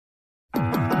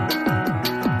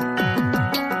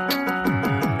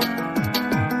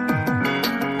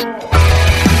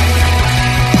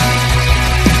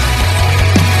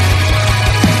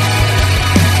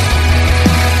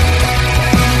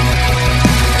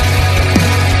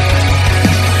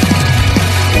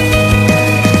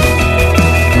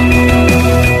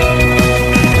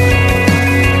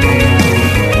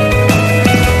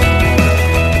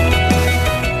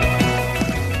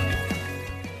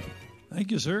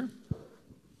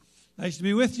Nice to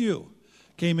be with you.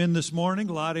 Came in this morning,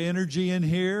 a lot of energy in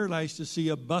here. Nice to see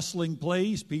a bustling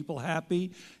place, people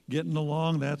happy, getting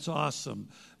along. That's awesome.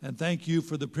 And thank you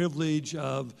for the privilege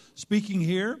of speaking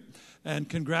here. And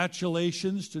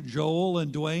congratulations to Joel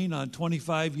and Dwayne on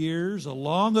 25 years, a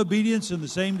long obedience in the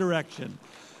same direction.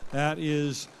 That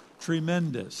is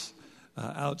tremendous,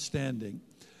 outstanding.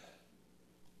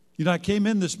 You know, I came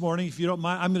in this morning, if you don't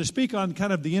mind, I'm going to speak on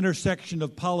kind of the intersection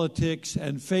of politics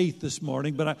and faith this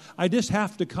morning, but I just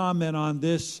have to comment on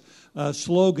this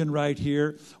slogan right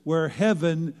here, where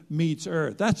heaven meets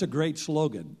earth. That's a great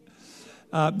slogan.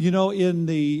 When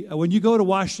you go to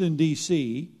Washington,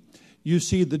 D.C., you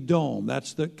see the dome.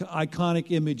 That's the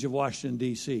iconic image of Washington,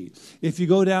 D.C. If you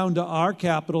go down to our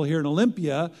capital here in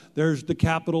Olympia, there's the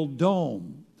Capitol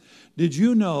Dome. Did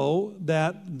you know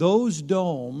that those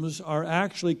domes are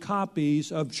actually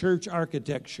copies of church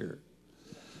architecture?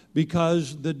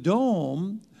 Because the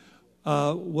dome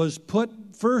was put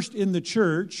first in the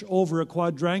church over a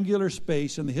quadrangular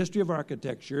space in the history of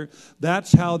architecture.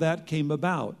 That's how that came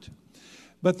about.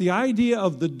 But the idea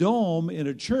of the dome in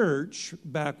a church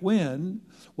back when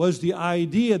was the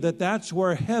idea that that's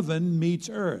where heaven meets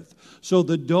earth. So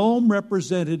the dome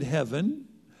represented heaven.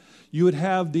 You would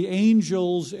have the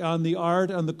angels on the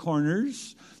art on the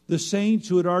corners, the saints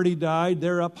who had already died,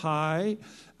 they're up high,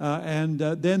 and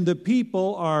then the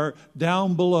people are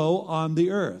down below on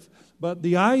the earth. But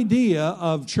the idea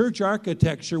of church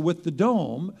architecture with the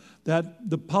dome that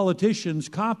the politicians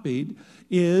copied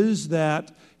is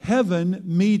that heaven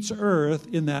meets earth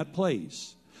in that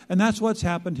place. And that's what's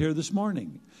happened here this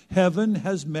morning. Heaven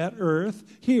has met earth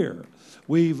here.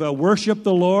 We've worshiped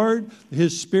the Lord.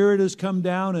 His Spirit has come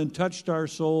down and touched our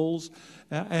souls.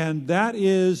 And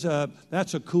that's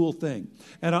a cool thing.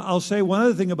 And I'll say one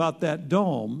other thing about that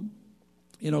dome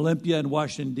in Olympia and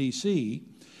Washington, D.C.,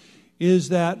 is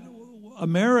that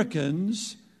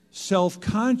Americans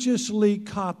self-consciously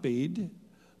copied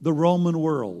the Roman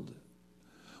world.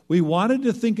 We wanted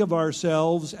to think of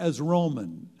ourselves as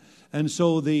Roman. And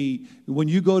so when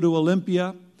you go to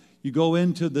Olympia, you go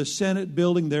into the Senate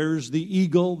building, there's the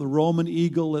eagle, the Roman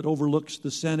eagle that overlooks the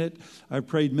Senate. I've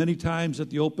prayed many times at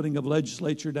the opening of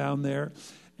legislature down there.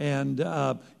 And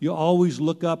you always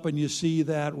look up and you see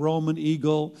that Roman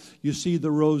eagle. You see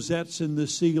the rosettes in the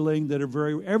ceiling that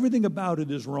are everything about it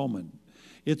is Roman.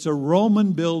 It's a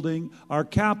Roman building. Our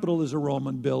capital is a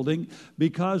Roman building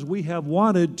because we have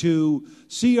wanted to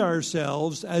see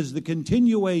ourselves as the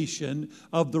continuation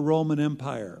of the Roman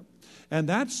Empire. And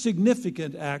that's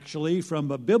significant, actually,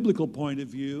 from a biblical point of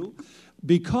view,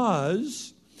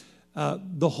 because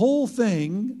the whole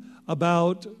thing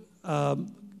about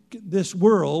this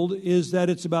world is that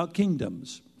it's about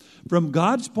kingdoms. From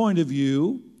God's point of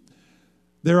view,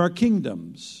 there are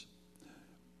kingdoms.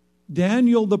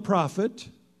 Daniel the prophet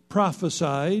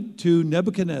prophesied to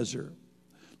Nebuchadnezzar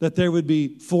that there would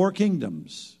be 4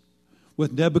 kingdoms,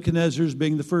 with Nebuchadnezzar's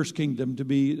being the first kingdom to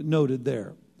be noted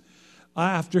there.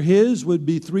 After his would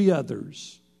be 3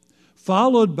 others,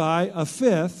 followed by a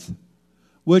 5th,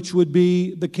 which would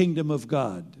be the kingdom of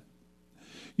God.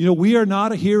 You know, we are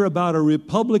not here about a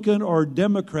Republican or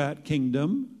Democrat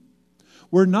kingdom.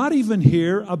 We're not even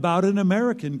here about an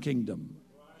American kingdom.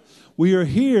 We are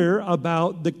here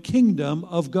about the kingdom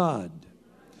of God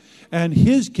and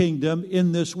His kingdom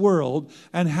in this world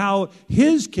and how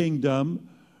His kingdom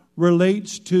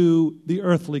relates to the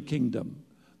earthly kingdom.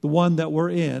 The one that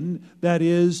we're in, that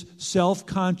is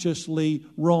self-consciously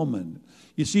Roman.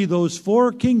 You see, those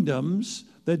 4 kingdoms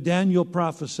that Daniel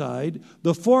prophesied,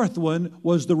 the 4th one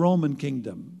was the Roman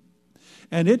kingdom.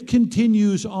 And it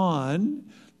continues on,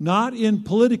 not in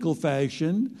political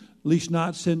fashion, at least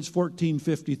not since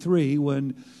 1453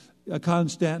 when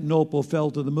Constantinople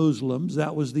fell to the Muslims.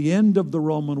 That was the end of the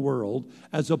Roman world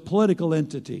as a political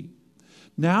entity.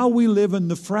 Now we live in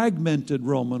the fragmented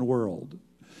Roman world.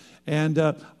 And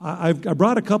I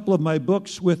brought a couple of my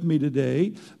books with me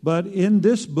today, but in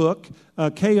this book,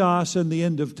 Chaos and the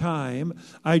End of Time,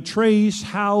 I trace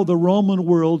how the Roman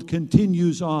world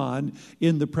continues on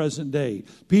in the present day.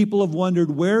 People have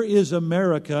wondered, where is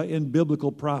America in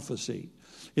biblical prophecy?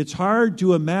 It's hard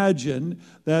to imagine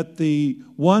that the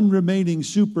one remaining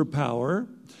superpower,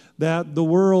 that the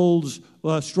world's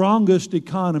strongest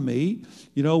economy,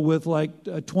 with like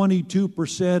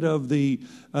 22% of the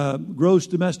gross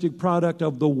domestic product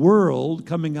of the world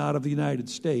coming out of the United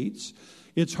States,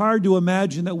 it's hard to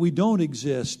imagine that we don't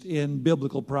exist in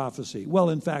biblical prophecy. Well,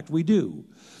 in fact, we do.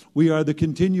 We are the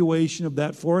continuation of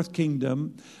that 4th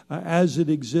kingdom as it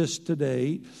exists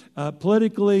today.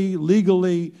 Politically,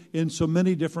 legally, in so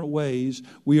many different ways,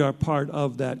 we are part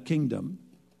of that kingdom.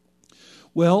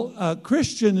 Well,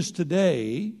 Christians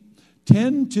today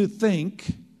tend to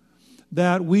think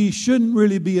that we shouldn't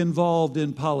really be involved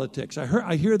in politics.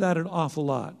 I hear that an awful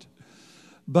lot.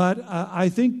 But I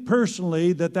think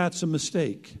personally that that's a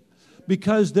mistake,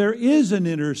 because there is an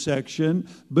intersection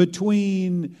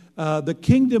between the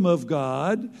kingdom of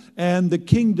God and the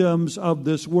kingdoms of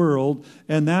this world,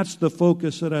 and that's the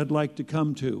focus that I'd like to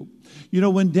come to. You know,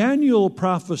 when Daniel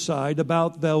prophesied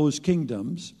about those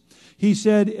kingdoms, he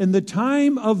said in the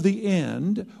time of the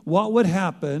end, what would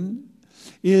happen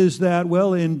is that,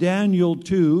 well, in Daniel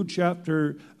 2,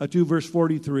 chapter 2, verse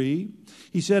 43,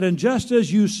 he said, and just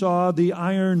as you saw the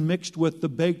iron mixed with the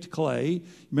baked clay,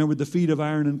 remember the feat of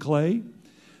iron and clay?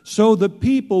 So the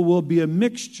people will be a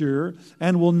mixture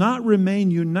and will not remain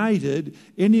united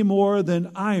any more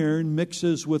than iron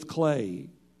mixes with clay.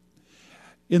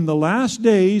 In the last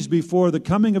days before the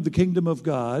coming of the kingdom of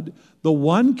God, the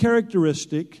one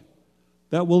characteristic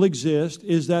that will exist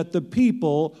is that the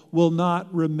people will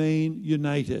not remain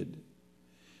united.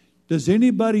 Does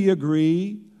anybody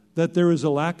agree that there is a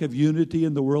lack of unity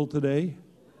in the world today?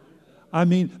 I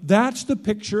mean, that's the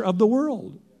picture of the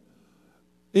world.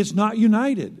 It's not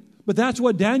united. But that's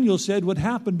what Daniel said would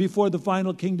happen before the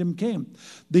final kingdom came.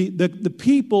 The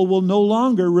people will no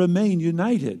longer remain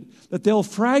united, that they'll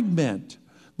fragment.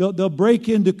 They'll break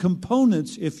into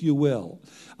components, if you will.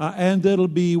 And it'll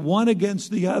be one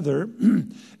against the other.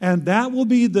 And that will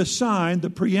be the sign, the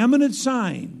preeminent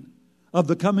sign of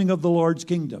the coming of the Lord's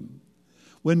kingdom,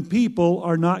 when people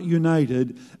are not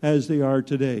united as they are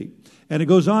today. And it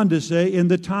goes on to say, in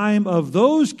the time of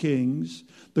those kings,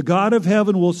 the God of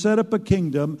heaven will set up a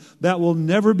kingdom that will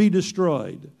never be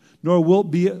destroyed, nor will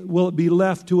it be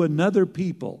left to another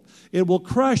people. It will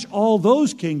crush all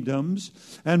those kingdoms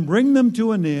and bring them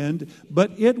to an end,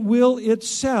 but it will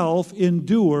itself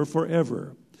endure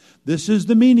forever. This is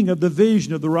the meaning of the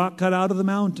vision of the rock cut out of the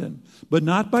mountain, but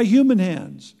not by human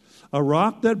hands. A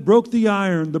rock that broke the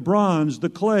iron, the bronze, the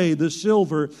clay, the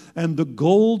silver, and the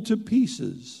gold to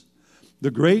pieces.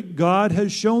 The great God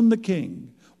has shown the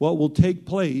king what will take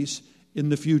place in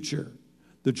the future.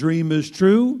 The dream is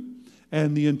true,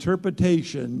 and the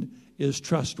interpretation is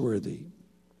trustworthy.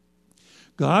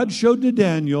 God showed to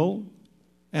Daniel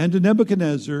and to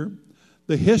Nebuchadnezzar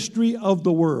the history of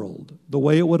the world, the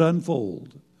way it would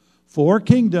unfold. 4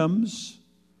 kingdoms,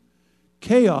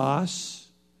 chaos,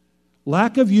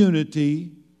 lack of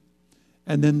unity,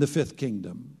 and then the 5th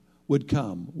kingdom would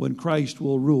come when Christ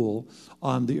will rule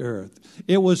on the earth.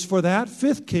 It was for that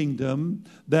 5th kingdom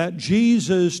that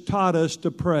Jesus taught us to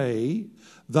pray,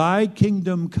 "Thy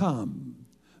kingdom come,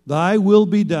 thy will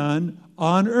be done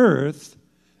on earth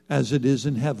as it is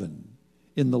in heaven,"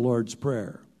 in the Lord's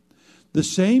Prayer. The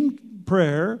same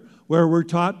prayer where we're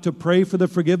taught to pray for the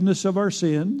forgiveness of our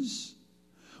sins,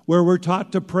 where we're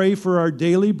taught to pray for our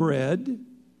daily bread,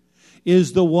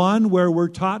 is the one where we're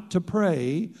taught to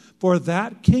pray for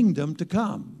that kingdom to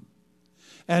come.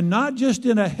 And not just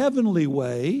in a heavenly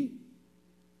way,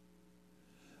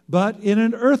 but in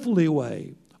an earthly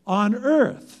way, on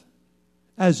earth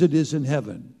as it is in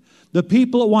heaven. The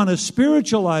people that want to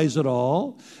spiritualize it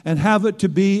all and have it to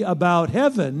be about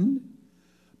heaven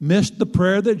missed the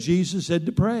prayer that Jesus said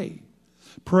to pray.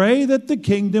 Pray that the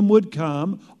kingdom would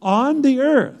come on the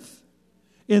earth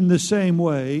in the same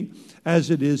way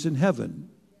as it is in heaven.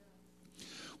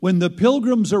 When the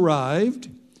pilgrims arrived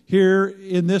here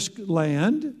in this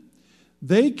land,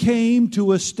 they came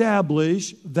to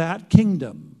establish that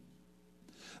kingdom.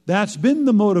 That's been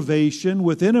the motivation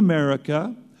within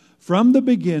America from the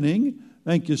beginning.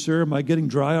 Thank you, sir. Am I getting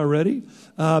dry already?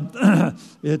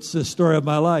 It's the story of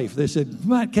my life. They said,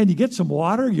 "Can you get some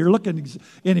water? You're looking..."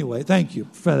 Anyway, thank you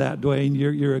for that, Dwayne.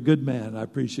 You're a good man. I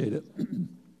appreciate it.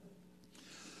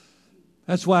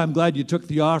 That's why I'm glad you took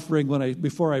the offering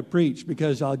before I preach,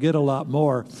 because I'll get a lot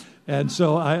more. And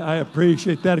so I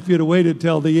appreciate that. If you'd have waited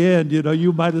till the end,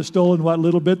 you might have stolen what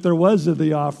little bit there was of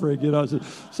the offering. So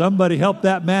somebody help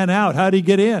that man out. How'd he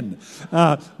get in?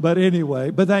 But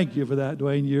anyway, thank you for that,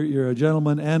 Dwayne. You're a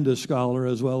gentleman and a scholar,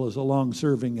 as well as a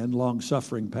long-serving and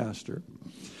long-suffering pastor.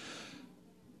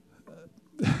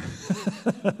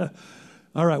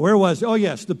 All right, where was it? Oh,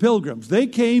 yes, the pilgrims. They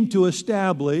came to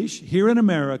establish here in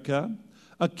America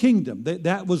a kingdom.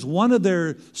 That was one of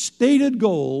their stated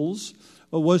goals,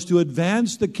 was to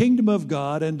advance the kingdom of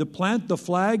God and to plant the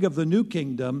flag of the new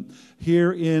kingdom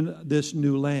here in this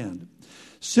new land.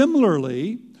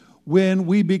 Similarly, when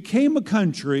we became a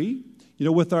country,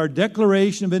 with our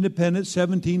Declaration of Independence,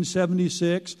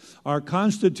 1776, our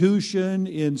Constitution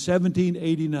in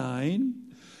 1789,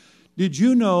 did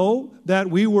you know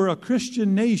that we were a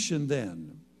Christian nation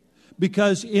then?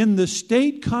 Because in the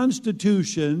state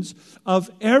constitutions of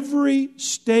every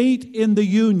state in the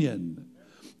Union,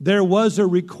 there was a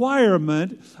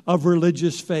requirement of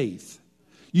religious faith.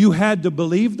 You had to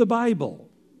believe the Bible.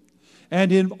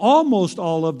 And in almost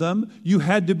all of them, you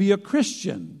had to be a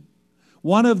Christian.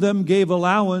 One of them gave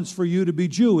allowance for you to be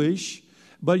Jewish,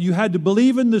 but you had to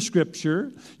believe in the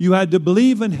Scripture. You had to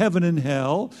believe in heaven and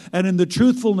hell and in the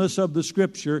truthfulness of the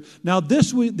Scripture. Now,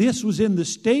 this was in the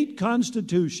state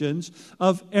constitutions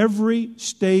of every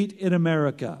state in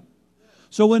America.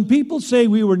 So when people say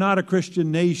we were not a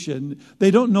Christian nation,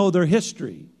 they don't know their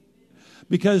history.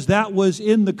 Because that was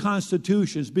in the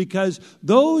constitutions. Because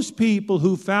those people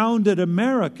who founded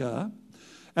America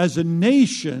as a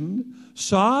nation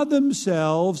saw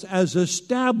themselves as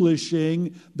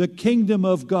establishing the kingdom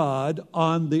of God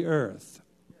on the earth.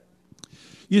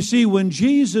 You see, when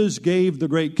Jesus gave the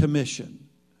Great Commission,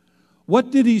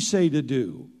 what did he say to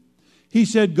do? He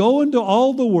said, go into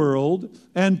all the world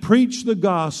and preach the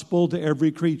gospel to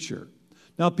every creature.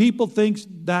 Now, people think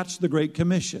that's the Great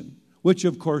Commission, which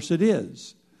of course it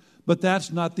is. But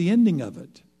that's not the ending of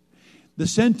it. The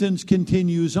sentence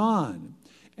continues on.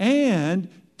 And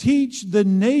teach the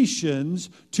nations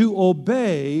to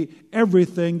obey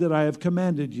everything that I have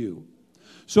commanded you.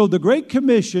 So the Great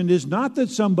Commission is not that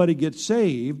somebody gets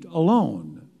saved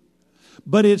alone,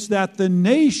 but it's that the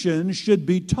nation should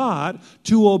be taught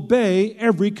to obey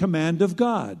every command of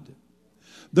God.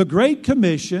 The Great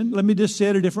Commission, let me just say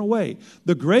it a different way.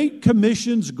 The Great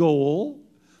Commission's goal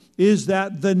is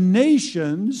that the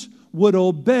nations would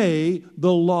obey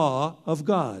the law of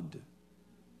God.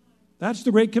 That's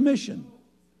the Great Commission.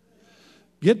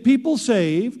 Get people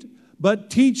saved,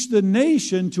 but teach the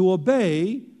nation to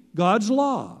obey God's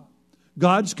law,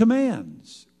 God's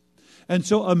commands. And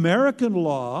so American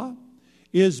law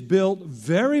is built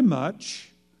very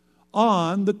much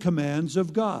on the commands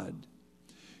of God.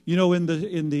 You know, in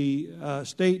the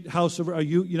state House of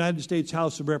United States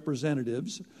House of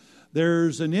Representatives,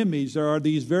 there's an image. There are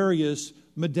these various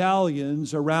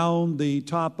medallions around the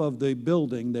top of the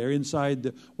building there,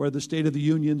 inside where the State of the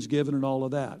Union's given and all of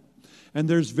that. And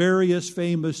there's various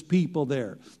famous people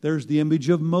there. There's the image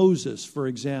of Moses, for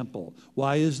example.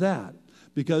 Why is that?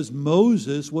 Because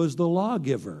Moses was the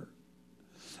lawgiver.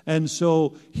 And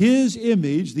so his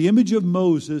image, the image of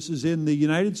Moses, is in the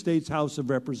United States House of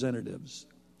Representatives.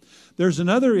 There's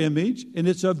another image, and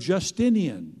it's of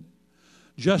Justinian.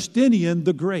 Justinian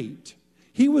the Great.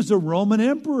 He was a Roman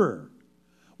emperor.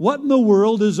 What in the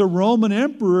world is a Roman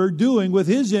emperor doing with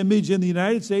his image in the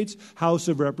United States House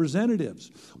of Representatives?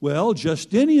 Well,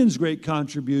 Justinian's great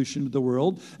contribution to the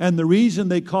world, and the reason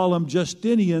they call him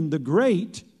Justinian the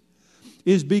Great,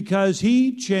 is because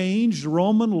he changed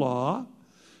Roman law.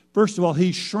 First of all,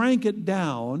 he shrank it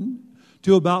down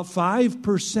to about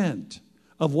 5%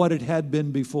 of what it had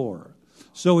been before.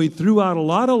 So he threw out a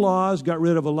lot of laws, got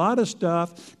rid of a lot of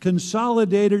stuff,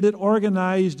 consolidated it,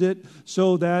 organized it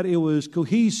so that it was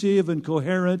cohesive and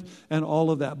coherent and all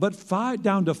of that. But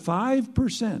down to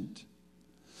 5%.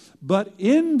 But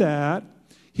in that,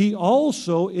 he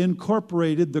also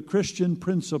incorporated the Christian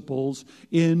principles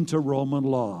into Roman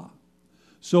law.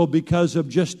 So because of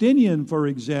Justinian, for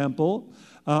example,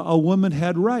 a woman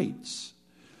had rights.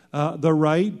 The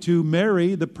right to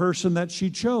marry the person that she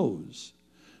chose.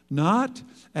 Not,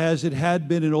 as it had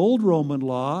been in old Roman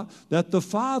law, that the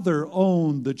father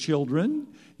owned the children.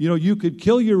 You know, you could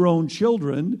kill your own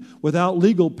children without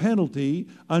legal penalty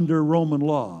under Roman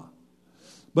law.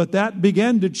 But that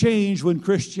began to change when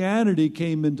Christianity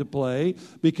came into play,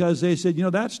 because they said, you know,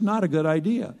 that's not a good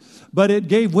idea. But it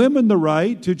gave women the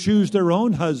right to choose their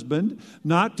own husband,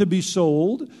 not to be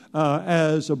sold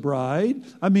as a bride.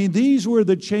 I mean, these were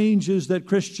the changes that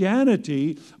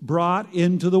Christianity brought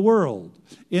into the world.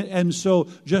 And so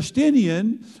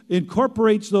Justinian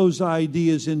incorporates those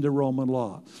ideas into Roman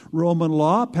law. Roman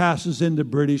law passes into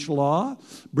British law.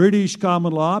 British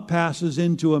common law passes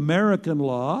into American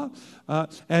law.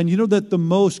 And you know that the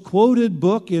most quoted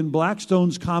book in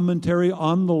Blackstone's commentary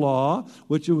on the law,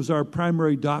 which was our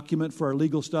primary document for our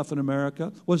legal stuff in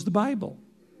America, was the Bible.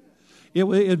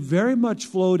 It very much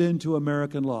flowed into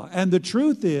American law. And the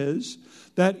truth is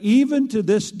that even to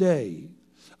this day,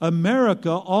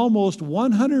 America almost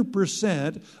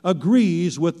 100%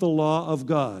 agrees with the law of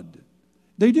God.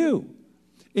 They do,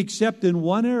 except in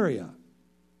one area.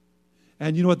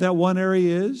 And you know what that one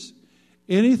area is?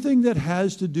 Anything that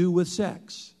has to do with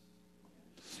sex.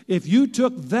 If you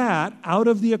took that out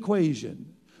of the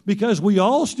equation, because we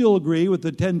all still agree with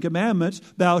the 10 Commandments,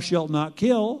 thou shalt not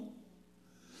kill.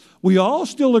 We all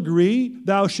still agree,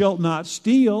 thou shalt not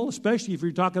steal, especially if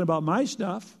you're talking about my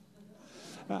stuff.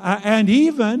 And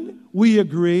even we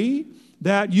agree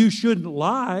that you shouldn't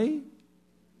lie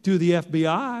to the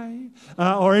FBI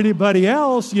or anybody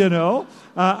else,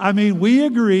 we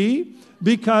agree,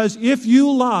 because if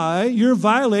you lie, you're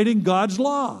violating God's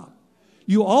law.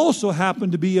 You also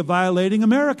happen to be violating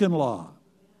American law.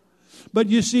 But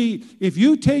you see, if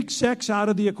you take sex out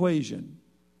of the equation,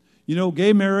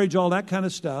 gay marriage, all that kind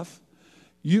of stuff,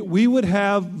 we would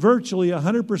have virtually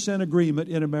 100% agreement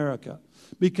in America,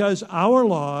 because our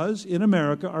laws in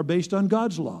America are based on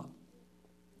God's law.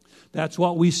 That's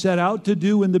what we set out to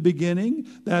do in the beginning.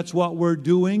 That's what we're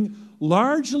doing,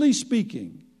 largely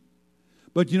speaking.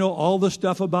 But all the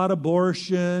stuff about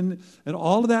abortion and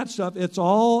all of that stuff, it's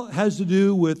all has to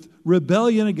do with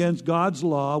rebellion against God's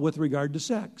law with regard to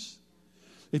sex.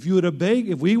 If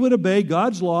we would obey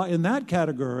God's law in that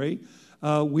category,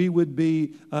 we would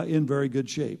be in very good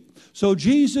shape. So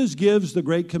Jesus gives the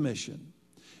Great Commission.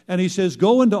 And he says,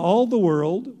 go into all the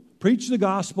world, preach the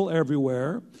gospel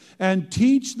everywhere, and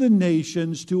teach the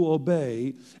nations to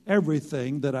obey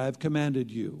everything that I've commanded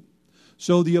you.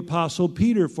 So the Apostle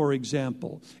Peter, for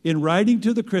example, in writing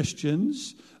to the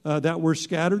Christians that were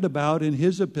scattered about in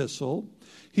his epistle,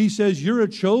 he says, you're a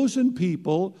chosen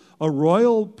people, a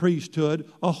royal priesthood,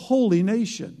 a holy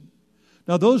nation.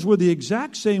 Now, those were the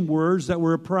exact same words that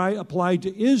were applied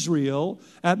to Israel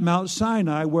at Mount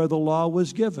Sinai, where the law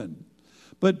was given.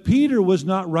 But Peter was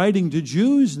not writing to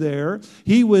Jews there.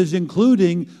 He was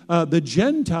including the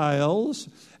Gentiles.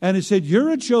 And he said, you're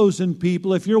a chosen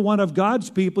people. If you're one of God's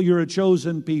people, you're a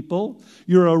chosen people.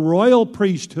 You're a royal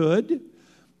priesthood.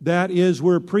 That is,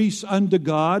 we're priests unto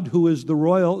God, who is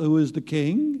the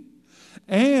king.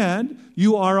 And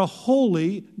you are a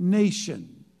holy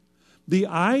nation. The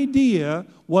idea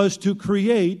was to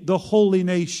create the holy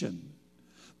nation.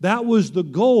 That was the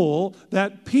goal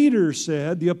that Peter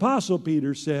said, the Apostle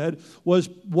Peter said, was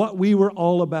what we were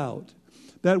all about.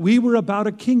 That we were about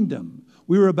a kingdom.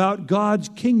 We were about God's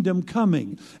kingdom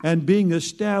coming and being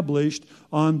established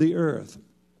on the earth.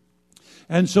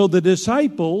 And so the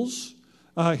disciples,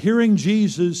 hearing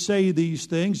Jesus say these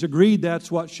things, agreed that's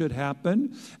what should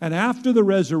happen. And after the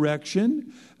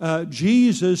resurrection,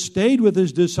 Jesus stayed with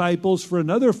his disciples for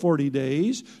another 40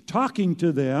 days, talking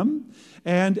to them.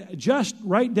 And just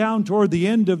right down toward the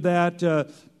end of that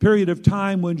period of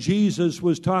time when Jesus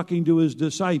was talking to his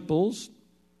disciples,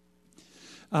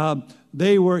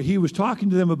 he was talking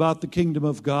to them about the kingdom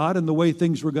of God and the way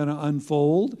things were going to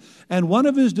unfold. And one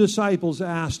of his disciples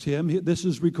asked him, this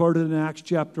is recorded in Acts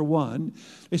chapter 1,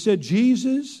 he said,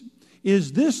 Jesus,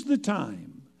 is this the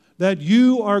time that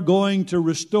you are going to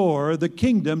restore the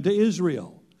kingdom to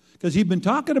Israel? Because he'd been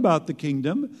talking about the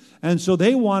kingdom, and so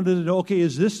they wanted to know, okay,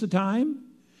 is this the time?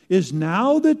 Is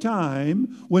now the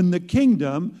time when the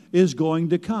kingdom is going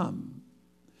to come?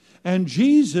 And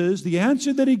Jesus, the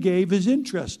answer that he gave is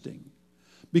interesting,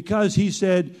 because he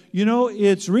said,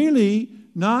 it's really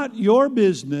not your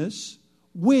business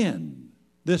when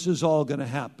this is all going to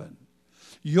happen.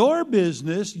 Your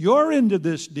business, your end of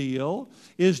this deal,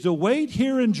 is to wait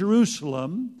here in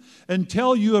Jerusalem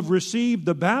until you have received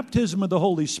the baptism of the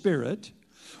Holy Spirit.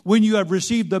 When you have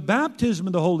received the baptism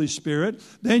of the Holy Spirit,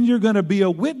 then you're going to be a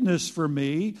witness for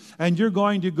me, and you're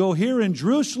going to go here in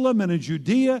Jerusalem and in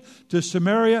Judea, to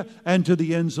Samaria, and to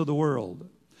the ends of the world.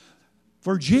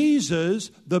 For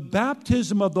Jesus, the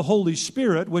baptism of the Holy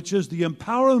Spirit, which is the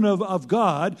empowerment of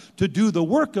God to do the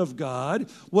work of God,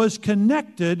 was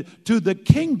connected to the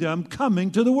kingdom coming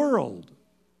to the world.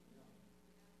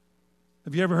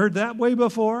 Have you ever heard that way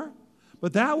before?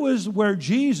 But that was where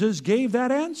Jesus gave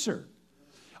that answer.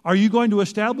 Are you going to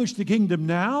establish the kingdom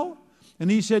now?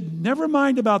 And he said, never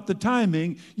mind about the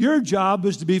timing. Your job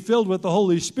is to be filled with the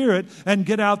Holy Spirit and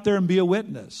get out there and be a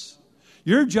witness.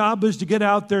 Your job is to get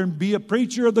out there and be a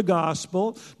preacher of the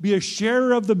gospel, be a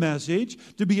sharer of the message,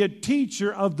 to be a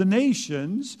teacher of the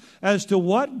nations as to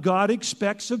what God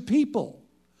expects of people,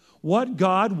 what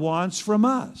God wants from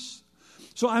us.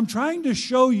 So I'm trying to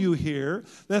show you here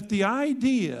that the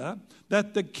idea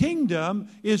that the kingdom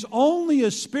is only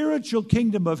a spiritual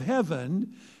kingdom of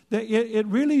heaven, that it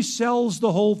really sells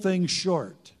the whole thing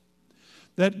short.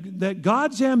 That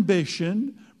God's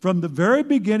ambition from the very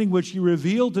beginning, which he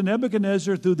revealed to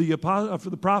Nebuchadnezzar through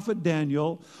the prophet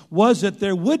Daniel, was that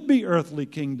there would be earthly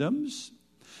kingdoms,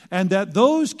 and that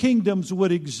those kingdoms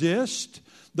would exist.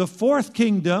 The fourth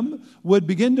kingdom would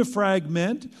begin to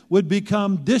fragment, would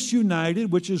become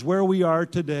disunited, which is where we are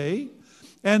today,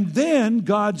 and then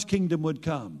God's kingdom would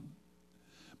come.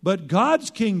 But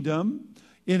God's kingdom,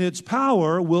 in its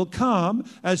power, will come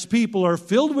as people are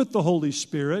filled with the Holy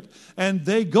Spirit, and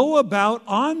they go about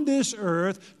on this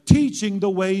earth teaching the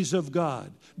ways of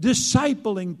God,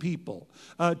 discipling people,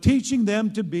 teaching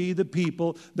them to be the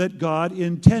people that God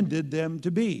intended them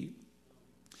to be.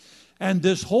 And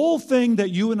this whole thing that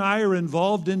you and I are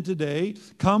involved in today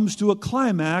comes to a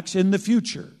climax in the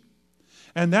future.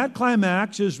 And that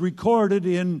climax is recorded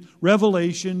in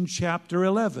Revelation chapter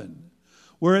 11,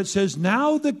 where it says,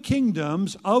 "Now the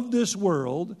kingdoms of this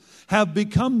world have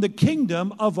become the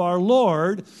kingdom of our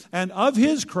Lord and of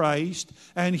His Christ,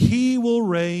 and He will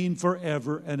reign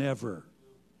forever and ever."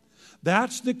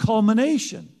 That's the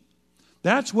culmination.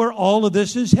 That's where all of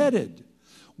this is headed.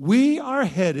 We are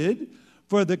headed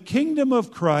for the kingdom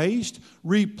of Christ,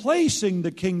 replacing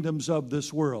the kingdoms of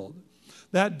this world.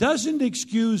 That doesn't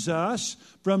excuse us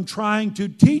from trying to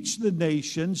teach the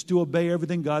nations to obey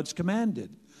everything God's commanded.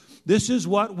 This is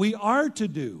what we are to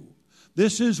do.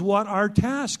 This is what our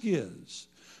task is.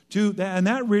 And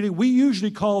that really, we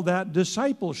usually call that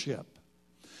discipleship.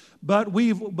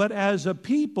 But as a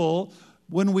people,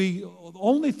 when we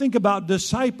only think about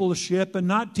discipleship and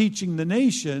not teaching the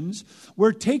nations,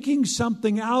 we're taking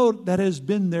something out that has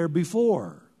been there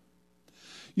before.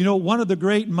 You know, one of the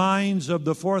great minds of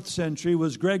the 4th century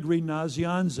was Gregory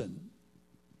Nazianzen,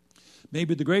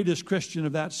 maybe the greatest Christian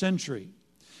of that century.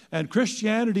 And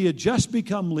Christianity had just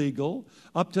become legal.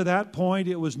 Up to that point,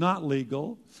 it was not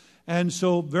legal. And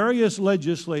so various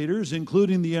legislators,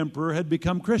 including the emperor, had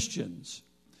become Christians.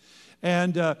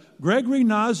 And Gregory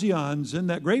Nazianzen,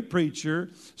 that great preacher,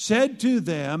 said to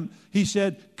them, he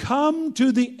said, "Come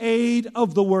to the aid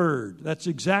of the word." That's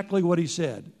exactly what he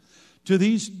said to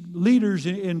these leaders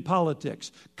in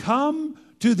politics. Come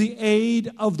to the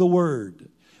aid of the word.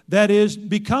 That is,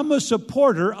 become a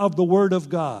supporter of the word of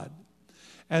God.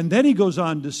 And then he goes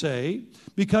on to say,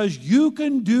 because you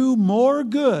can do more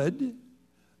good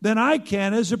than I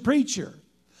can as a preacher.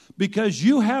 Because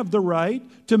you have the right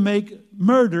to make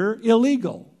murder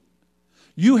illegal.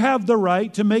 You have the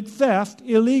right to make theft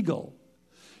illegal.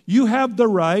 You have the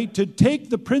right to take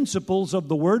the principles of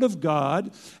the Word of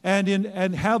God and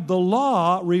have the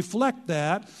law reflect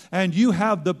that, and you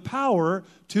have the power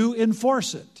to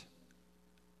enforce it.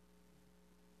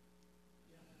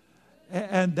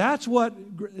 And that's what,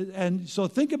 and so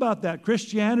think about that.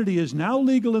 Christianity is now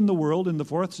legal in the world in the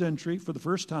 4th century for the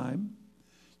first time.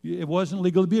 It wasn't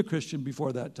legal to be a Christian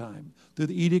before that time, through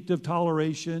the Edict of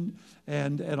Toleration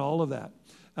and all of that.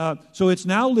 So it's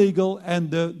now legal, and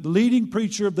the leading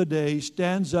preacher of the day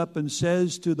stands up and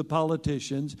says to the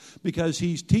politicians, because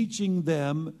he's teaching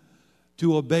them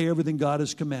to obey everything God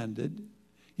has commanded,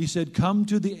 he said, "Come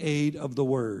to the aid of the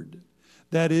Word."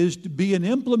 That is, to be an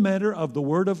implementer of the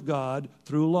Word of God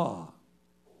through law.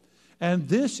 And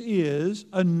this is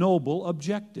a noble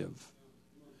objective.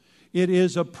 It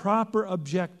is a proper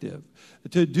objective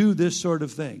to do this sort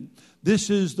of thing. This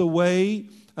is the way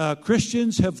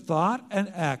Christians have thought and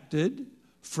acted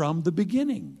from the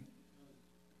beginning.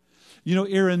 You know,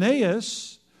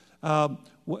 Irenaeus,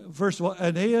 first of all,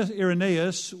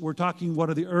 Irenaeus, we're talking one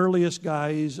of the earliest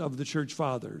guys of the church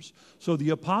fathers. So the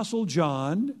Apostle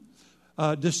John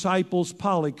disciples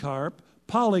Polycarp.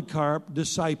 Polycarp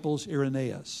disciples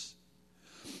Irenaeus.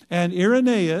 And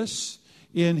Irenaeus,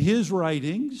 in his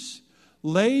writings,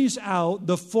 lays out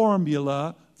the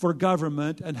formula for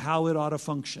government and how it ought to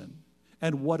function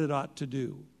and what it ought to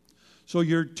do. So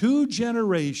you're 2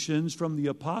 generations from the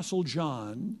Apostle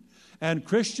John, and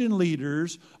Christian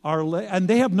leaders and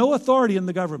they have no authority in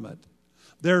the government.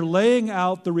 They're laying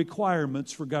out the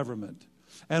requirements for government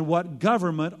and what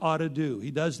government ought to do.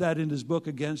 He does that in his book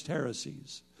Against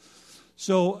Heresies.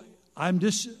 So I'm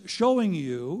just showing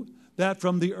you that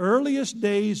from the earliest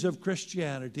days of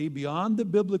Christianity, beyond the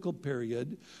biblical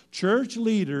period, church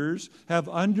leaders have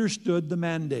understood the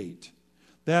mandate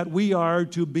that we are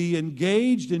to be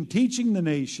engaged in teaching the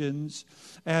nations,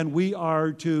 and we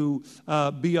are to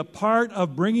be a part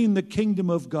of bringing the kingdom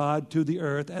of God to the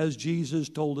earth, as Jesus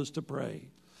told us to pray.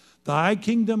 Thy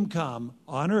kingdom come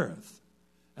on earth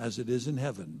as it is in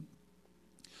heaven.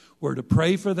 We're to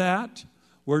pray for that.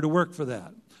 We're to work for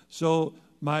that. So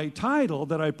my title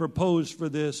that I proposed for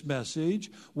this message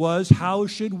was, How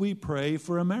Should We Pray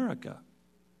for America?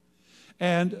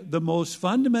 And the most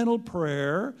fundamental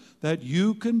prayer that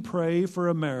you can pray for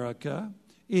America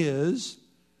is,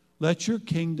 let your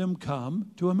kingdom come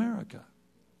to America.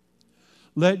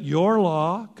 Let your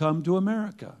law come to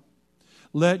America.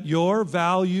 Let your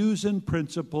values and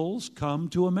principles come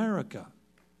to America.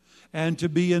 And to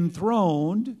be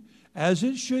enthroned, as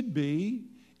it should be,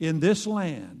 in this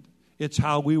land. It's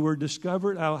how we were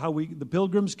discovered, how the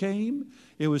Pilgrims came.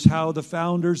 It was how the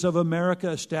founders of America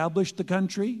established the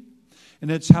country. And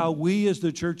it's how we as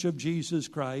the Church of Jesus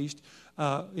Christ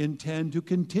intend to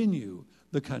continue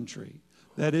the country.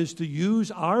 That is to use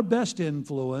our best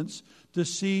influence to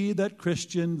see that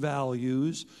Christian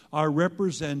values are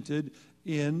represented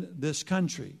in this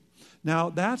country. Now,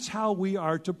 that's how we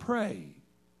are to pray.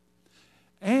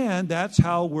 And that's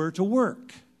how we're to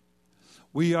work.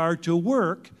 We are to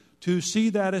work to see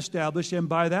that established. And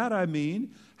by that I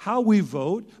mean how we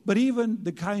vote, but even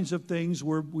the kinds of things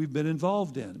we've been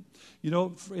involved in. You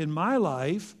know, in my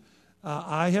life,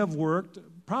 I have worked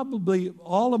probably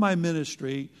all of my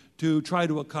ministry to try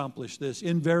to accomplish this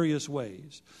in various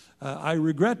ways. I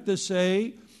regret to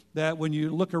say that when you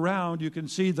look around, you can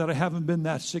see that I haven't been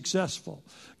that successful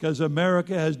because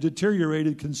America has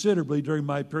deteriorated considerably during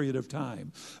my period of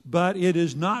time. But it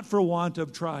is not for want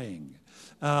of trying.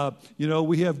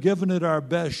 We have given it our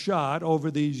best shot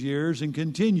over these years and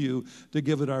continue to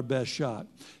give it our best shot.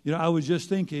 I was just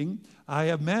thinking, I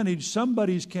have managed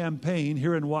somebody's campaign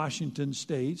here in Washington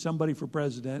State, somebody for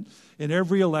president, in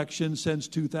every election since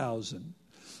 2000.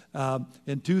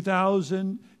 In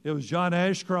 2000, it was John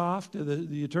Ashcroft,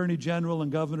 the Attorney General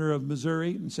and Governor of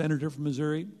Missouri and Senator from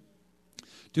Missouri.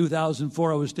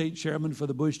 2004, I was state chairman for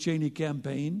the Bush-Cheney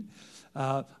campaign.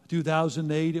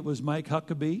 2008, it was Mike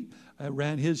Huckabee. I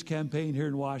ran his campaign here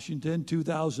in Washington.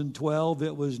 2012,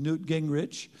 it was Newt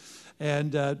Gingrich.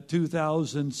 And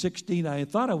 2016, I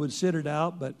thought I would sit it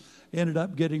out, but ended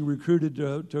up getting recruited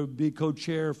to be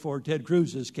co-chair for Ted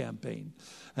Cruz's campaign.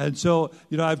 And so,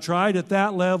 I've tried at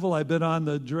that level. I've been on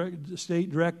the state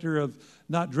director of,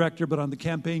 not director, but on the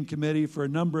campaign committee for a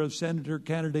number of senator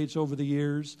candidates over the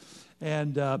years.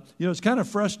 And, it's kind of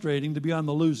frustrating to be on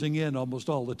the losing end almost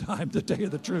all the time, to tell you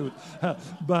the truth.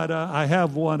 But I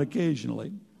have won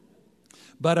occasionally.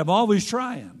 But I'm always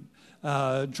trying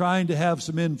to have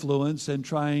some influence and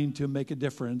trying to make a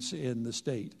difference in the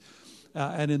state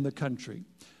and in the country.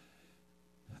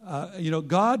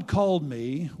 God called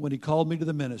me, when he called me to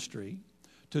the ministry,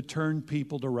 to turn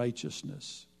people to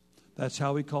righteousness. That's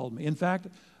how he called me. In fact,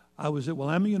 I was at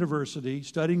Willamette University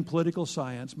studying political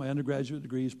science. My undergraduate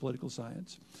degree is political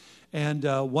science. And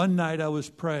one night I was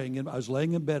praying, and I was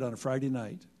laying in bed on a Friday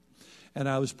night. And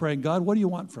I was praying, God, what do you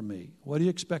want from me? What do you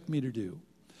expect me to do?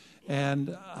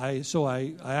 And I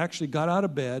actually got out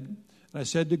of bed, and I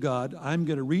said to God, I'm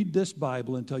going to read this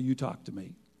Bible until you talk to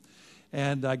me.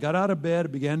 And I got out of bed, I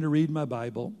began to read my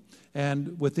Bible,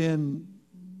 and within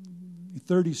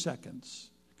 30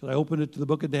 seconds, because I opened it to the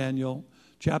book of Daniel,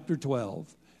 chapter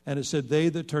 12, and it said, they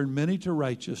that turn many to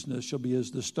righteousness shall be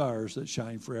as the stars that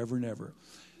shine forever and ever.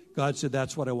 God said,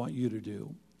 that's what I want you to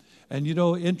do. And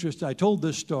interesting, I told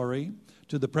this story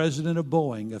to the president of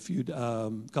Boeing a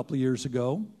couple of years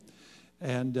ago,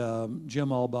 and Jim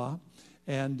Albaugh,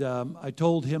 and I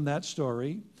told him that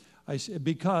story.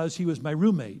 Because he was my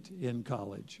roommate in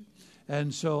college.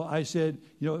 And so I said,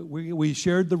 we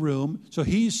shared the room. So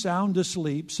he's sound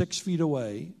asleep 6 feet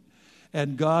away,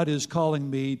 and God is calling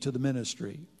me to the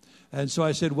ministry. And so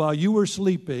I said, while you were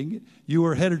sleeping, you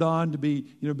were headed on to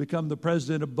become the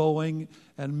president of Boeing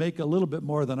and make a little bit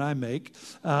more than I make,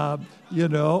 by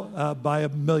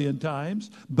 1,000,000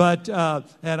 times. But,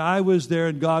 and I was there,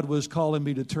 and God was calling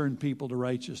me to turn people to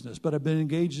righteousness. But I've been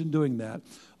engaged in doing that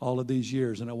all of these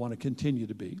years, and I want to continue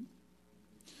to be.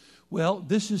 Well,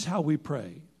 this is how we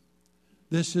pray.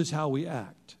 This is how we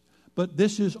act. But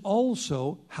this is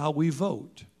also how we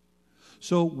vote.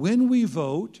 So when we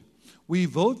vote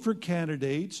for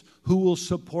candidates who will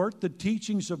support the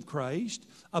teachings of Christ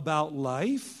about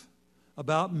life,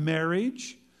 about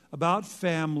marriage, about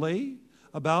family,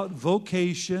 about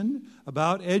vocation,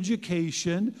 about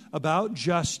education, about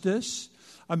justice.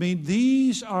 I mean,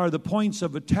 these are the points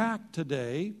of attack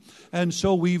today. And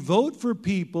so we vote for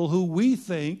people who we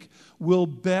think will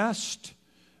best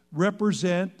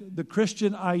represent the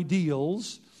Christian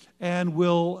ideals and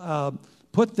will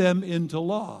put them into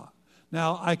law.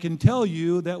 Now, I can tell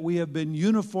you that we have been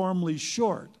uniformly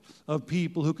short of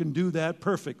people who can do that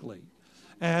perfectly.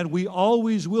 And we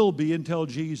always will be until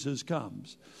Jesus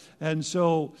comes. And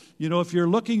so, if you're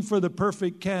looking for the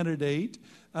perfect candidate,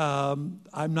 I'm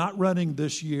not running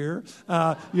this year,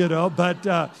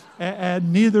 but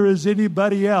and neither is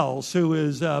anybody else who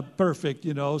is perfect,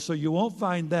 so you won't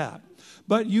find that.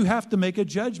 But you have to make a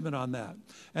judgment on that.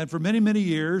 And for many, many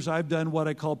years, I've done what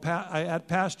I call at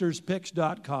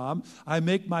pastorspicks.com. I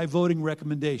make my voting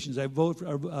recommendations. I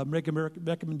make a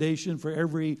recommendation for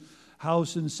every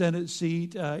House and Senate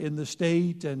seat in the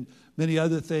state and many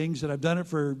other things, and I've done it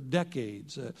for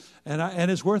decades.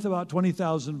 And it's worth about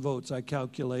 20,000 votes, I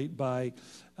calculate, by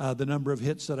the number of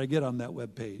hits that I get on that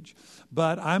webpage.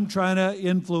 But I'm trying to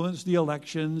influence the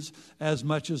elections as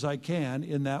much as I can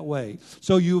in that way.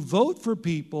 So you vote for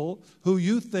people who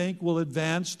you think will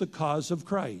advance the cause of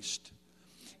Christ.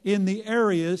 in the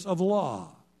areas of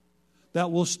law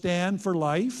that will stand for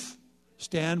life,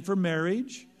 stand for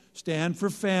marriage, stand for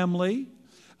family,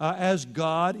 as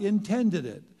God intended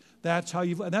it.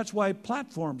 That's why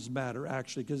platforms matter,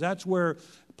 actually, because that's where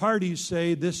parties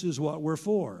say this is what we're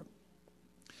for.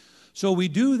 So we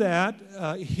do that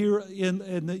here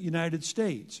in the United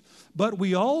States. But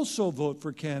we also vote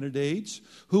for candidates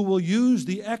who will use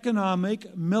the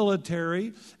economic,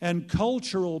 military, and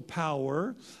cultural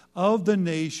power of the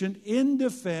nation in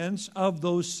defense of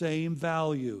those same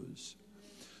values.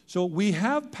 So we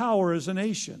have power as a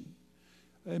nation,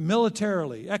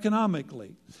 militarily,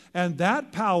 economically, and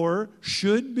that power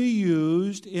should be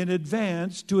used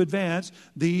to advance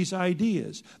these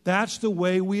ideas. That's the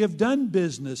way we have done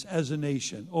business as a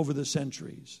nation over the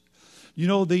centuries. You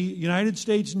know, the United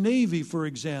States Navy, for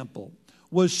example,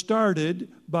 was started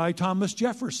by Thomas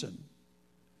Jefferson.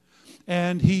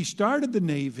 And he started the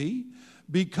Navy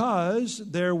because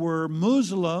there were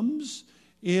Muslims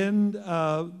in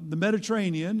the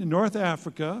Mediterranean, in North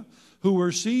Africa, who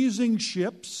were seizing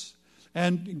ships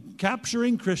and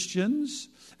capturing Christians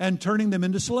and turning them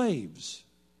into slaves.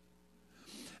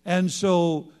 And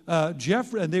so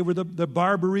and they were the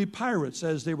Barbary pirates,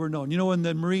 as they were known. You know, in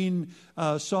the Marine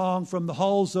song, From the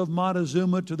Halls of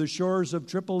Montezuma to the Shores of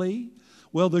Tripoli?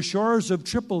 Well, the shores of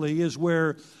Tripoli is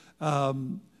where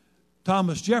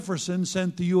Thomas Jefferson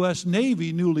sent the U.S.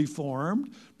 Navy, newly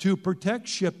formed, to protect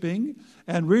shipping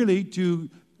and really to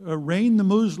rein the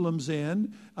Muslims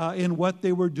in what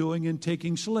they were doing in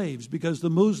taking slaves, because the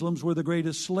Muslims were the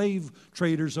greatest slave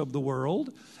traders of the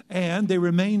world, and they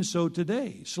remain so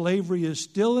today. Slavery is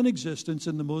still in existence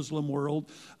in the Muslim world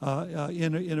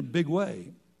in a big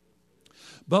way.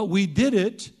 But we did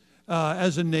it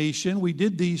as a nation. We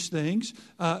did these things,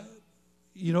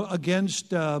 against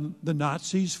the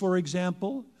Nazis, for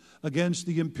example, against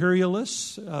the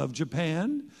imperialists of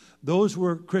Japan. Those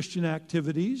were Christian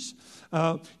activities.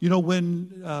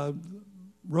 When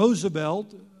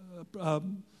Roosevelt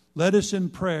led us in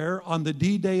prayer on the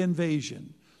D-Day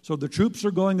invasion. So the troops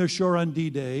are going ashore on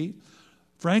D-Day.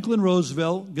 Franklin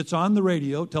Roosevelt gets on the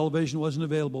radio, television wasn't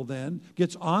available then,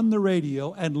 gets on the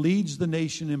radio and leads the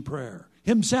nation in prayer.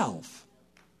 Himself,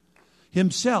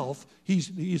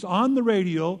 he's on the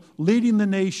radio leading the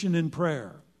nation in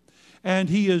prayer. And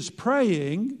he is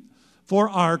praying for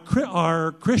our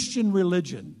Christian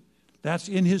religion. That's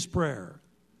in his prayer.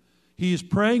 He is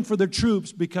praying for the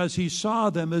troops because he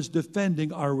saw them as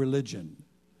defending our religion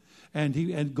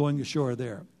and going ashore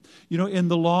there. You know, in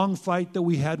the long fight that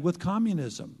we had with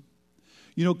communism.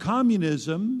 You know,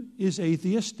 communism is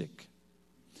atheistic.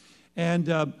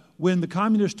 And when the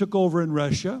communists took over in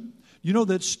Russia, you know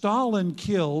that Stalin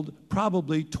killed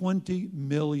probably 20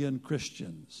 million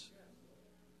Christians.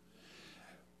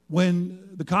 When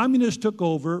the communists took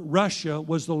over, Russia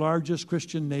was the largest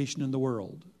Christian nation in the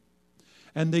world.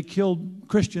 And they killed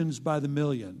Christians by the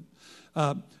million.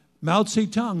 Mao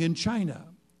Zedong in China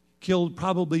killed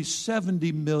probably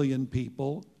 70 million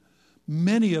people,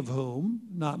 many of whom,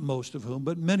 not most of whom,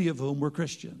 but many of whom were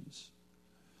Christians.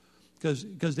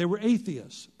 Because they were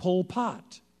atheists. Pol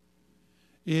Pot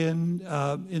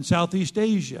in Southeast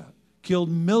Asia killed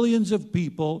millions of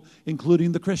people,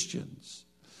 including the Christians.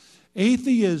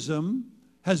 Atheism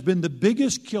has been the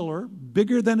biggest killer,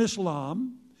 bigger than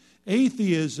Islam.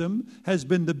 Atheism has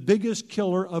been the biggest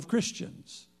killer of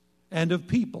Christians and of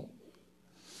people.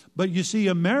 But you see,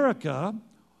 America,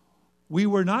 we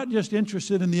were not just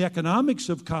interested in the economics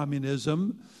of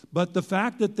communism, but the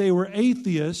fact that they were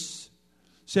atheists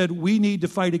said we need to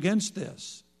fight against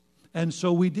this. And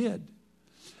so we did.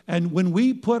 And when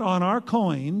we put on our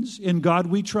coins, In God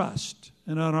We Trust,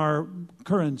 and on our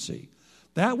currency,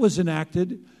 that was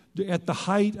enacted at the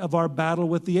height of our battle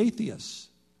with the atheists.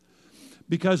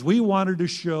 Because we wanted to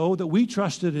show that we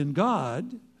trusted in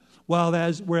God,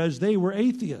 whereas they were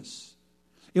atheists.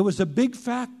 It was a big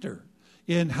factor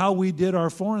in how we did our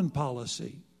foreign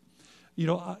policy. You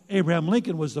know, Abraham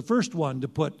Lincoln was the first one to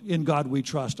put In God We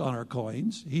Trust on our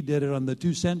coins. He did it on the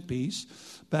 2-cent piece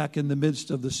back in the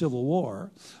midst of the Civil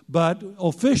War. But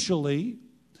officially,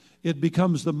 it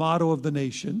becomes the motto of the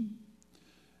nation.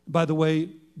 By the way,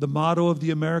 the motto of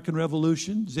the American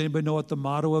Revolution, does anybody know what the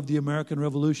motto of the American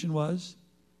Revolution was?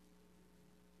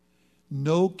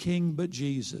 No king but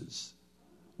Jesus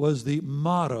was the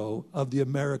motto of the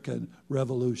American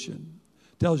Revolution.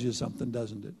 Tells you something,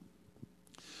 doesn't it?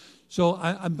 So,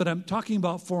 but I'm talking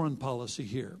about foreign policy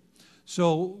here.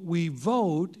 So we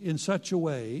vote in such a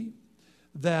way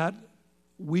that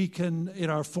we can, in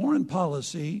our foreign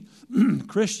policy,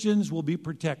 Christians will be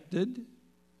protected,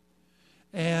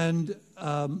 and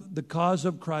the cause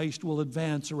of Christ will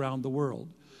advance around the world.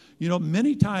 You know,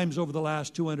 many times over the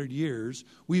last 200 years,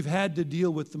 we've had to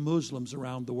deal with the Muslims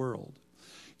around the world.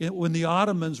 When the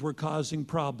Ottomans were causing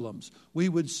problems, we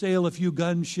would sail a few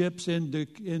gunships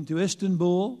into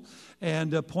Istanbul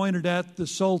and point it at the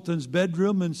Sultan's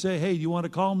bedroom and say, hey, do you want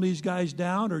to calm these guys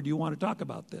down, or do you want to talk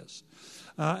about this?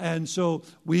 And so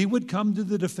we would come to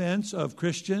the defense of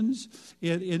Christians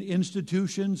in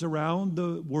institutions around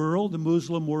the world, the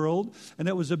Muslim world, and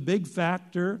it was a big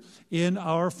factor in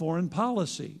our foreign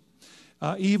policy.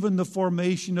 Even the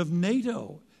formation of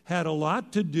NATO had a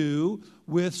lot to do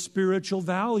with spiritual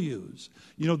values.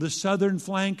 You know, the southern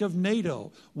flank of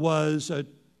NATO was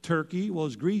Turkey, well, it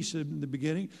was Greece in the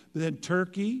beginning, but then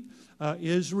Turkey,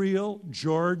 Israel,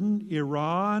 Jordan,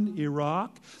 Iran,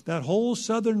 Iraq. That whole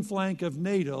southern flank of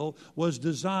NATO was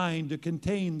designed to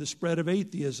contain the spread of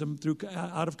atheism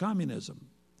out of communism.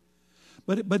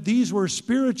 But these were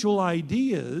spiritual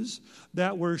ideas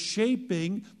that were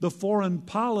shaping the foreign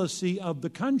policy of the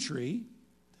country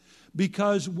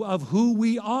because of who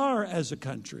we are as a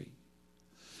country.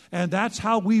 And that's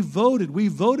how we voted. We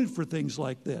voted for things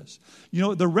like this. You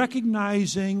know, the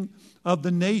recognizing of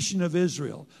the nation of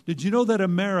Israel. Did you know that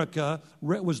America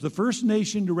was the first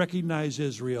nation to recognize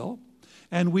Israel?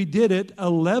 And we did it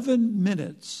 11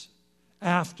 minutes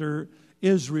after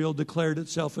Israel declared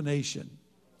itself a nation.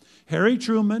 Harry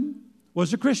Truman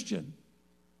was a Christian.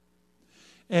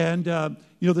 And,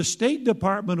 you know, the State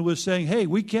Department was saying, hey,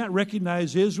 we can't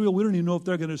recognize Israel. We don't even know if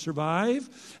they're going to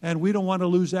survive. And we don't want to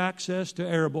lose access to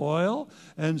Arab oil.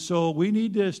 And so we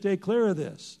need to stay clear of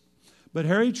this. But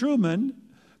Harry Truman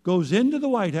goes into the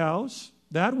White House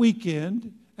that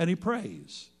weekend and he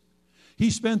prays.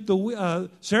 He spent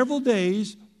several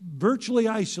days virtually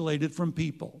isolated from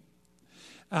people.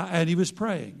 And he was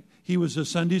praying. He was a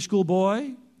Sunday school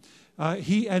boy.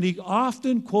 He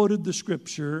often quoted the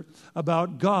scripture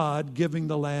about God giving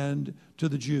the land to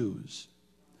the Jews.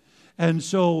 And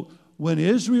so when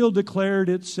Israel declared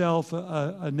itself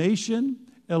a nation,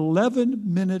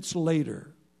 11 minutes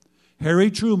later,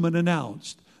 Harry Truman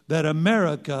announced that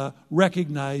America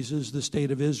recognizes the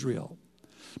state of Israel.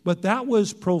 But that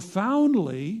was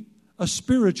profoundly a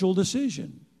spiritual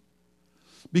decision.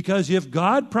 Because if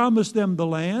God promised them the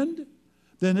land,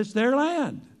 then it's their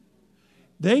land.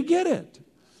 They get it.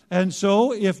 And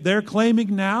so if they're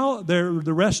claiming now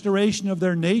the restoration of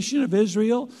their nation of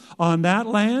Israel on that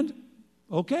land,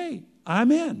 okay,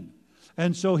 I'm in.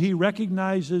 And so he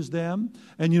recognizes them.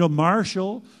 And, you know,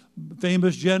 Marshall,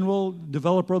 famous general,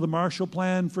 developer of the Marshall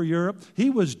Plan for Europe, he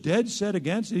was dead set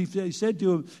against it. He said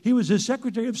to him, he was his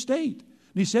Secretary of State.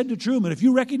 And he said to Truman, if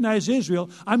you recognize Israel,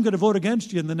 I'm going to vote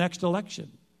against you in the next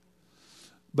election.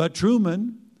 But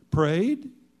Truman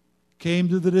prayed, came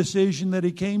to the decision that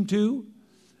he came to,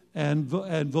 and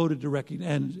voted to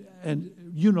recognize, and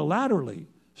unilaterally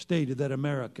stated that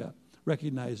America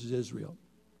recognizes Israel.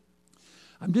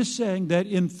 I'm just saying that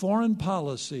in foreign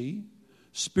policy,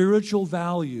 spiritual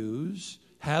values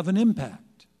have an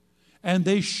impact. And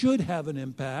they should have an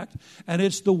impact. And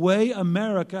it's the way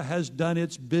America has done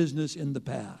its business in the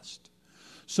past.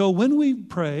 So when we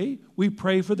pray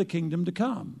for the kingdom to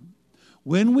come.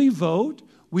 When we vote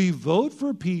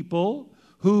for people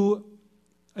who,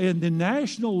 in the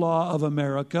national law of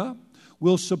America,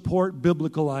 will support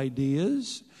biblical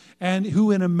ideas, and who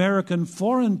in American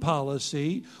foreign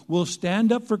policy will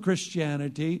stand up for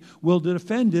Christianity, will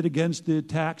defend it against the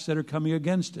attacks that are coming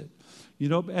against it. You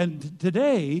know, and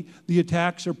today the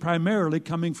attacks are primarily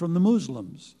coming from the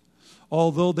Muslims,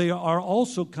 although they are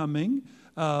also coming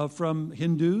from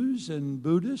Hindus and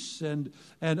Buddhists and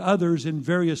others in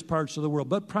various parts of the world,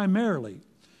 but primarily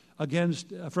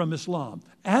from Islam,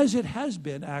 as it has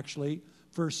been actually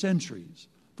for centuries,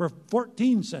 for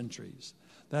 14 centuries.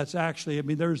 That's actually, I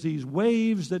mean, there's these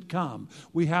waves that come.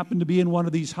 We happen to be in one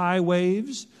of these high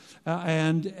waves,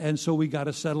 and so we got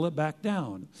to settle it back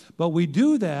down. But we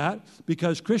do that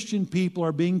because Christian people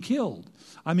are being killed.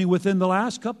 I mean, within the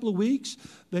last couple of weeks,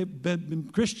 they've been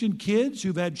Christian kids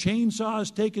who've had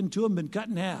chainsaws taken to them, been cut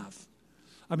in half.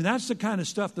 I mean, that's the kind of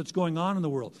stuff that's going on in the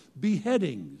world.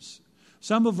 Beheadings.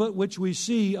 Some of it which we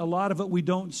see, a lot of it we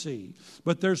don't see.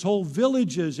 But there's whole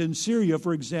villages in Syria,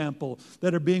 for example,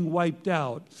 that are being wiped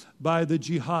out by the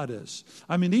jihadists.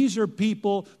 I mean, these are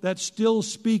people that still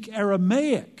speak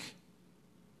Aramaic.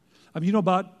 I mean, you know,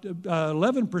 about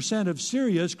 11% of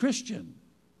Syria is Christian.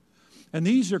 And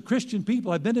these are Christian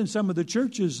people. I've been in some of the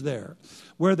churches there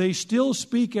where they still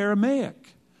speak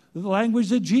Aramaic, the language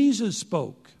that Jesus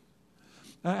spoke.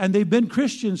 And they've been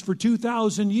Christians for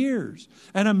 2,000 years.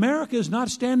 And America is not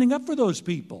standing up for those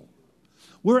people.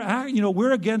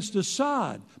 We're against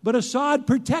Assad, but Assad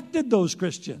protected those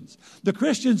Christians. The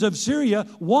Christians of Syria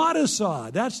want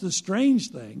Assad. That's the strange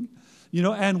thing,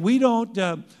 and we don't.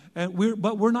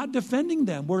 But we're not defending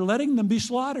them. We're letting them be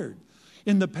slaughtered.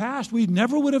 In the past, we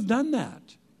never would have done that.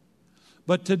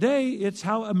 But today, it's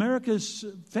how America's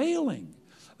failing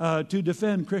to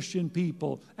defend Christian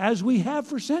people, as we have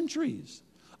for centuries.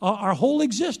 Our whole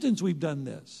existence, we've done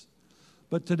this.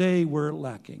 But today, we're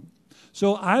lacking.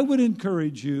 So I would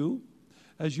encourage you,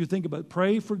 as you think about it,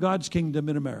 pray for God's kingdom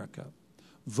in America.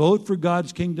 Vote for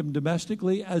God's kingdom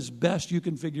domestically as best you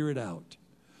can figure it out.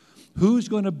 Who's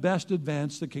going to best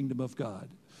advance the kingdom of God?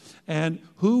 And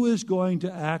who is going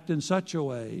to act in such a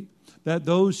way that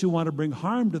those who want to bring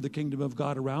harm to the kingdom of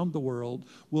God around the world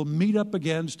will meet up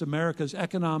against America's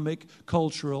economic,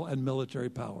 cultural, and military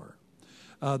power?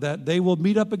 That they will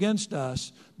meet up against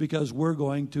us because we're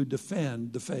going to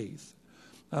defend the faith.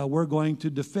 We're going to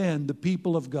defend the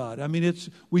people of God. I mean,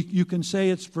 you can say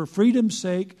it's for freedom's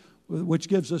sake, which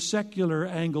gives a secular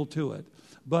angle to it,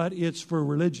 but it's for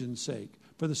religion's sake,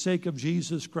 for the sake of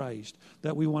Jesus Christ,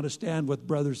 that we want to stand with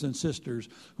brothers and sisters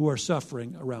who are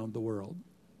suffering around the world.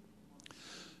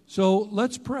 So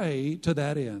let's pray to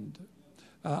that end.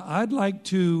 I'd like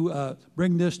to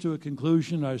bring this to a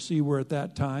conclusion. I see we're at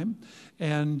that time.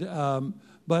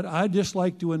 But I'd just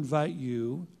like to invite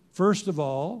you, first of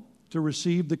all, to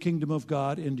receive the kingdom of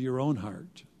God into your own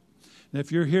heart. And if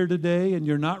you're here today and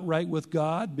you're not right with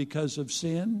God because of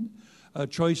sin,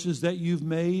 choices that you've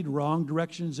made, wrong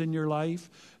directions in your life,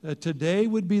 today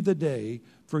would be the day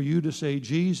for you to say,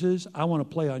 Jesus, I want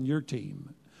to play on your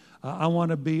team. I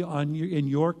want to be in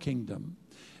your kingdom.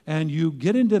 And you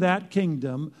get into that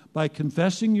kingdom by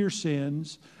confessing your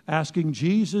sins, asking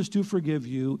Jesus to forgive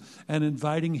you, and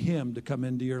inviting him to come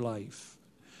into your life.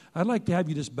 I'd like to have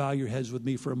you just bow your heads with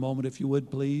me for a moment, if you would,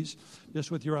 please.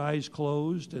 Just with your eyes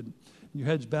closed and your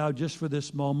heads bowed just for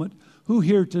this moment. Who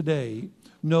here today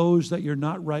knows that you're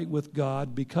not right with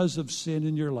God because of sin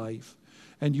in your life,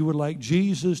 and you would like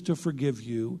Jesus to forgive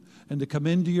you and to come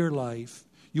into your life?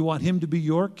 You want him to be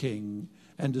your king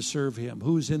and to serve him.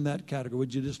 Who's in that category?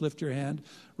 Would you just lift your hand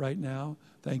right now?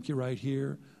 Thank you right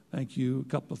here. Thank you. A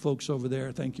couple of folks over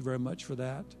there. Thank you very much for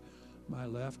that. My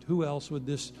left. Who else would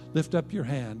this lift up your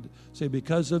hand? Say,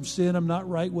 because of sin, I'm not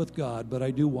right with God, but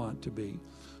I do want to be.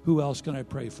 Who else can I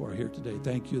pray for here today?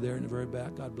 Thank you there in the very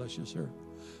back. God bless you, sir.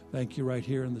 Thank you right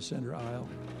here in the center aisle.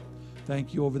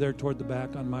 Thank you over there toward the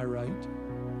back on my right.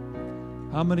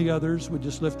 How many others would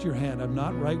just lift your hand? I'm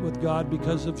not right with God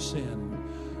because of sin,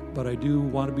 but I do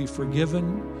want to be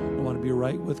forgiven. I want to be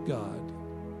right with God.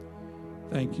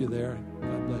 Thank you there.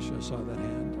 God bless you. I saw that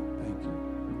hand. Thank you.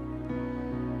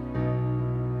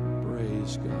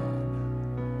 Praise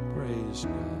God. Praise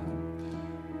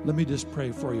God. Let me just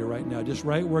pray for you right now, just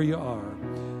right where you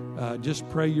are. Just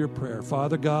pray your prayer.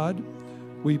 Father God,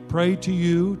 we pray to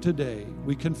you today.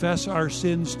 We confess our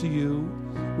sins to you.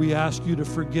 We ask you to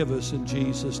forgive us in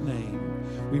Jesus' name.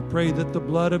 We pray that the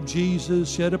blood of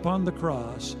Jesus shed upon the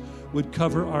cross would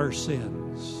cover our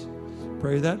sins.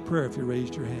 Pray that prayer if you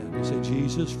raised your hand. You say,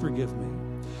 Jesus, forgive me.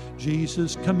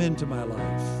 Jesus, come into my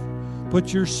life.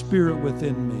 Put your spirit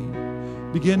within me.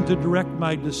 Begin to direct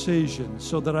my decisions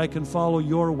so that I can follow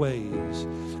your ways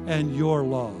and your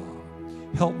law.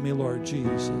 Help me, Lord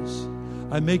Jesus.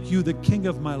 I make you the king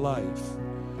of my life.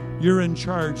 You're in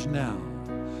charge now.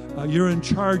 You're in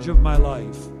charge of my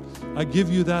life. I give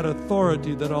you that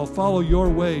authority that I'll follow your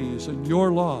ways and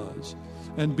your laws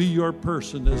and be your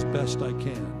person as best I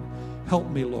can. Help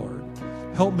me, Lord.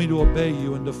 Help me to obey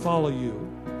you and to follow you.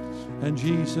 And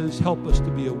Jesus, help us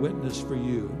to be a witness for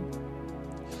you.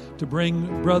 To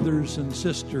bring brothers and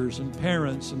sisters and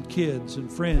parents and kids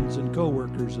and friends and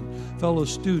coworkers and fellow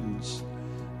students,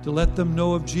 to let them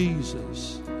know of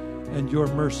Jesus and your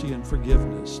mercy and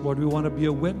forgiveness. Lord, we want to be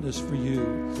a witness for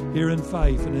you here in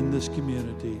Fife and in this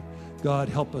community. God,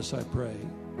 help us, I pray.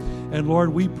 And Lord,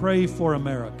 we pray for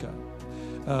America.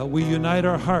 We unite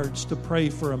our hearts to pray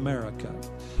for America,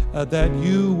 that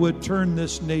you would turn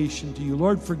this nation to you.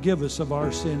 Lord, forgive us of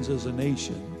our sins as a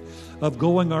nation, of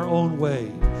going our own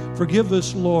way. Forgive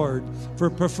us, Lord, for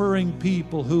preferring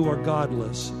people who are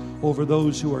godless over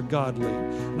those who are godly.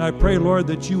 And I pray, Lord,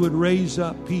 that you would raise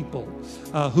up people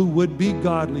who would be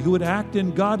godly, who would act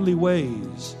in godly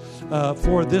ways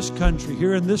for this country,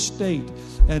 here in this state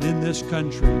and in this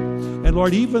country. And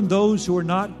Lord, even those who are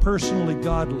not personally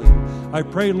godly, I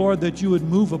pray, Lord, that you would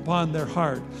move upon their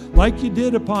heart, like you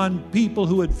did upon people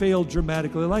who had failed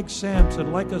dramatically, like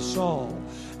Samson, like a Saul.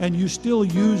 And you still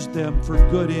use them for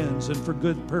good ends and for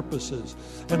good purposes.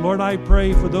 And Lord, I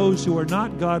pray for those who are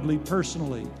not godly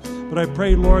personally, But I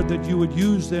pray, Lord, that you would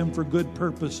use them for good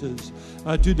purposes,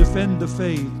 to defend the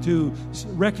faith, to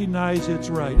recognize its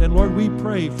right. And Lord, we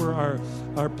pray for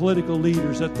our political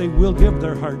leaders that they will give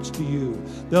their hearts to you.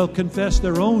 They'll confess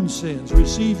their own sins,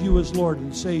 receive you as Lord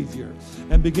and Savior,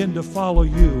 and begin to follow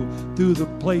you through the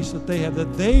place that they have,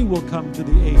 that they will come to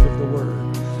the aid of the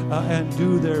Word and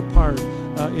do their part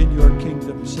in your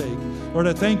kingdom's sake. Lord,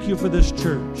 I thank you for this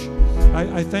church.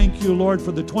 I thank you, Lord,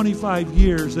 for the 25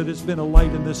 years that it's been a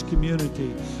light in this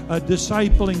community,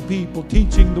 discipling people,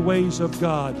 teaching the ways of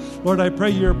God. Lord, I pray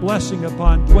your blessing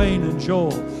upon Dwayne and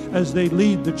Joel as they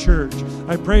lead the church.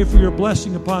 I pray for your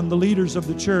blessing upon the leaders of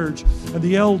the church and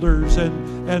the elders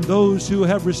and those who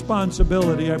have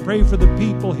responsibility. I pray for the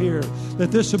people here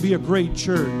that this will be a great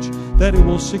church, that it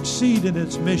will succeed in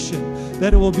its mission,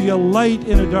 that it will be a light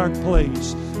in a dark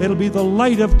place. It'll be the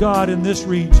light of God in this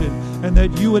region, and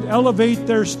that you would elevate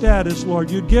their status,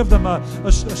 Lord. You'd give them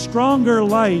a stronger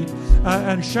light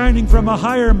and shining from a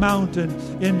higher mountain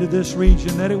into this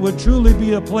region, that it would truly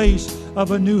be a place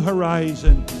of a new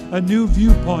horizon, a new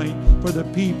viewpoint for the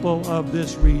people of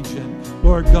this region.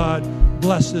 Lord God,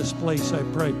 bless this place, I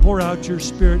pray. Pour out your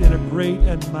Spirit in a great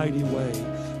and mighty way.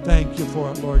 Thank you for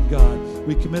it, Lord God.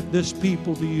 We commit this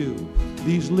people to you,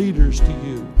 these leaders to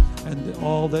you, and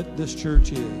all that this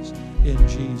church is, in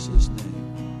Jesus' name.